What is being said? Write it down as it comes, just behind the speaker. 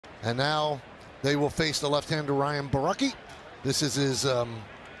And now they will face the left-hander Ryan Borucki. This is his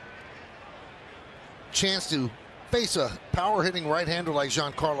chance to face a power-hitting right-hander like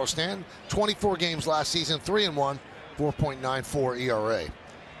Giancarlo Stanton. 24 games last season, 3-1, 4.94 ERA.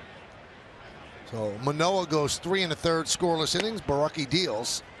 So Manoah goes 3 1/3 scoreless innings. Borucki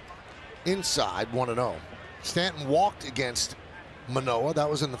deals inside 1-0. Stanton walked against Manoah. That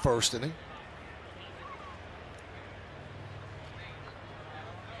was in the first inning.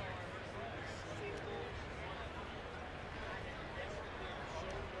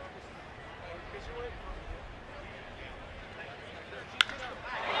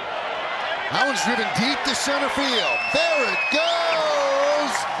 That one's driven deep to center field. There it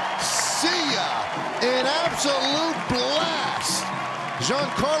goes. See ya. An absolute blast.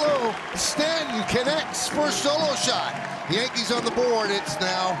 Giancarlo Stanton connects for solo shot. Yankees on the board. It's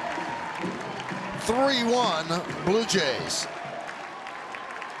now 3-1 Blue Jays.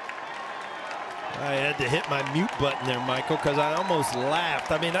 I had to hit my mute button there, Michael, because I almost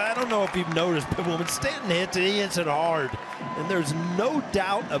laughed. I mean, I don't know if you've noticed, but when Stanton hits it, he hits it hard. And there's no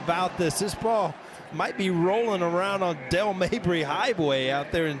doubt about this. This ball might be rolling around on Del Mabry Highway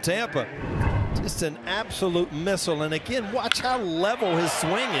out there in Tampa. Just an absolute missile. And again, watch how level his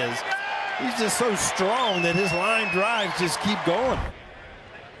swing is. He's just so strong that his line drives just keep going.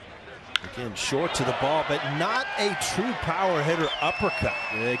 Again, short to the ball, but not a true power hitter uppercut.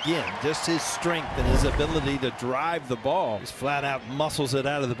 Again, just his strength and his ability to drive the ball. Just flat out muscles it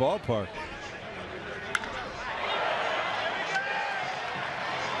out of the ballpark.